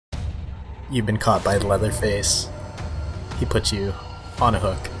You've been caught by Leatherface. He put you on a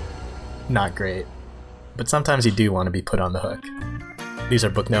hook. Not great. But sometimes you do want to be put on the hook. These are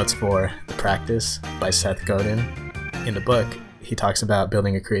book notes for The Practice by Seth Godin. In the book, he talks about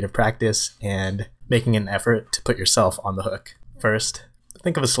building a creative practice and making an effort to put yourself on the hook. First,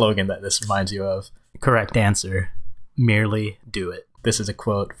 think of a slogan that this reminds you of. Correct answer: merely do it. This is a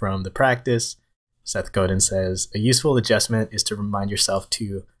quote from The Practice. Seth Godin says, "A useful adjustment is to remind yourself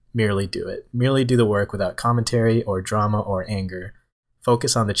to merely do it. Merely do the work without commentary or drama or anger.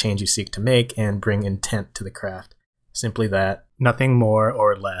 Focus on the change you seek to make and bring intent to the craft. Simply that, nothing more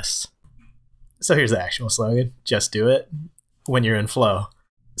or less." So here's the actual slogan: just do it. When you're in flow,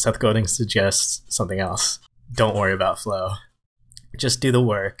 Seth Godin suggests something else. Don't worry about flow. Just do the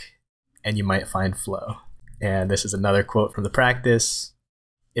work and you might find flow. And this is another quote from The Practice.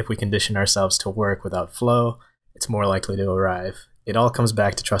 If we condition ourselves to work without flow, it's more likely to arrive. It all comes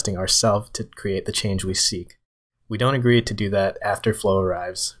back to trusting ourselves to create the change we seek. We don't agree to do that after flow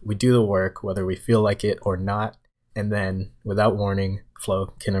arrives. We do the work whether we feel like it or not, and then, without warning,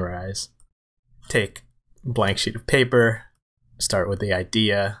 flow can arise. Take a blank sheet of paper, start with the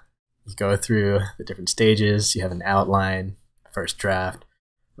idea, you go through the different stages, you have an outline, first draft,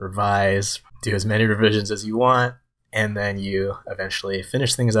 revise, do as many revisions as you want, and then you eventually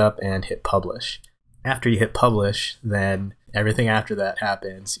finish things up and hit publish. After you hit publish, then everything after that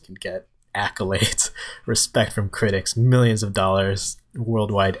happens. You can get accolades, respect from critics, millions of dollars,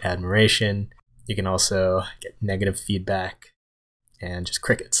 worldwide admiration. You can also get negative feedback and just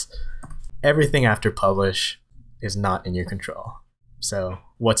crickets. Everything after publish is not in your control. So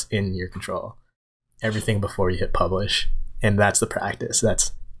what's in your control? Everything before you hit publish. And that's the practice.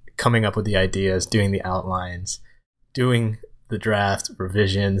 That's coming up with the ideas, doing the outlines, doing the draft,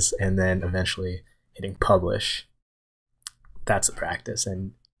 revisions, and then eventually hitting publish. That's the practice.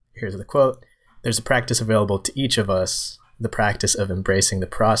 And here's the quote: "There's a practice available to each of us, the practice of embracing the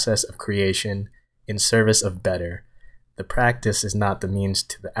process of creation in service of better. The practice is not the means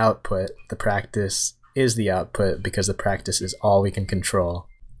to the output. The practice is the output because the practice is all we can control."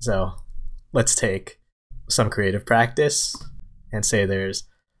 So let's take some creative practice and say there's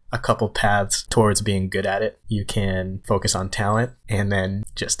a couple paths towards being good at it. You can focus on talent and then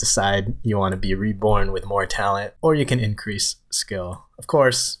just decide you want to be reborn with more talent, or you can increase skill. Of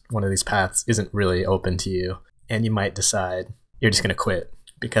course, one of these paths isn't really open to you, and you might decide you're just going to quit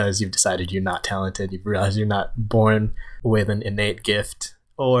because you've decided you're not talented, you've realized you're not born with an innate gift,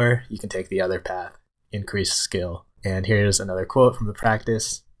 or you can take the other path, increase skill. And here's another quote from The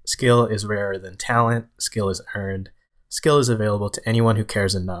Practice: "Skill is rarer than talent. Skill is earned. Skill is available to anyone who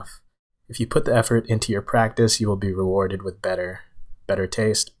cares enough. If you put the effort into your practice, you will be rewarded with better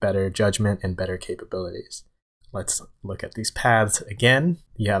taste, better judgment, and better capabilities." Let's look at these paths again.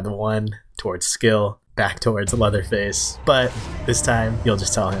 You have the one towards skill, back towards Leatherface, but this time you'll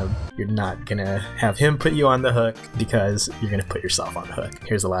just tell him you're not gonna have him put you on the hook because you're gonna put yourself on the hook.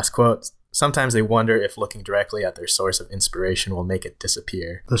 Here's the last quote: "Sometimes they wonder if looking directly at their source of inspiration will make it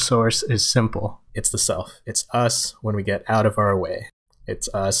disappear. The source is simple. It's the self. It's us when we get out of our way. It's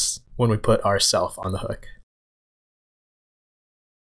us when we put ourself on the hook."